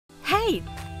great!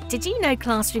 Did you know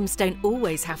classrooms don't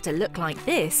always have to look like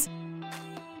this?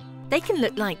 They can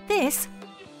look like this,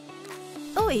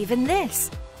 or even this.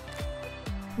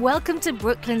 Welcome to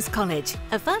Brooklands College,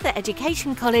 a further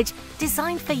education college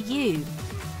designed for you.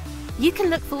 You can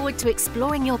look forward to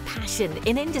exploring your passion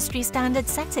in industry standard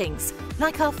settings,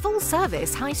 like our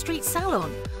full-service high street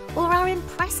salon or our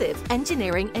impressive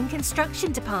engineering and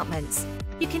construction departments.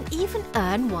 You can even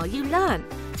earn while you learn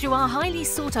through our highly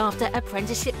sought-after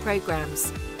apprenticeship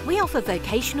programs. We offer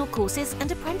vocational courses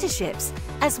and apprenticeships,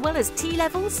 as well as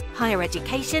T-levels, higher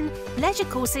education, leisure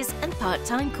courses and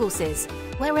part-time courses.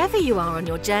 Wherever you are on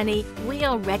your journey, we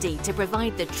are ready to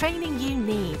provide the training you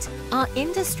need. Our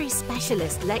industry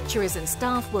specialist lecturers and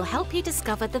staff will help you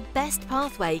discover the best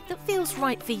pathway that feels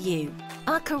right for you.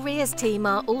 Our careers team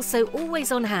are also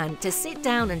always on hand to sit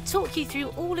down and talk you through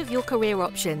all of your career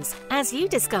options as you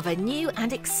discover new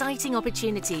and exciting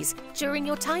opportunities during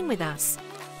your time with us.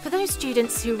 For those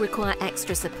students who require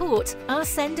extra support, our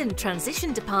Send and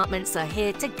Transition departments are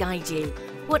here to guide you.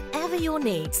 Whatever your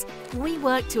needs, we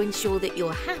work to ensure that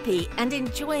you're happy and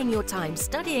enjoying your time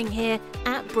studying here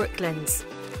at Brooklands.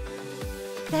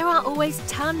 There are always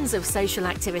tons of social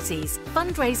activities,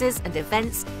 fundraisers and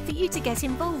events for you to get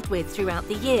involved with throughout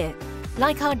the year,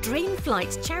 like our Dream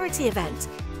Flight charity event,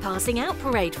 Passing Out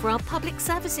Parade for our public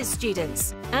services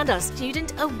students, and our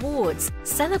Student Awards,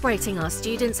 celebrating our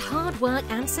students' hard work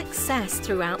and success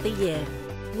throughout the year.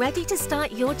 Ready to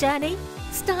start your journey?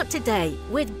 Start today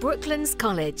with Brooklands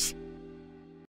College.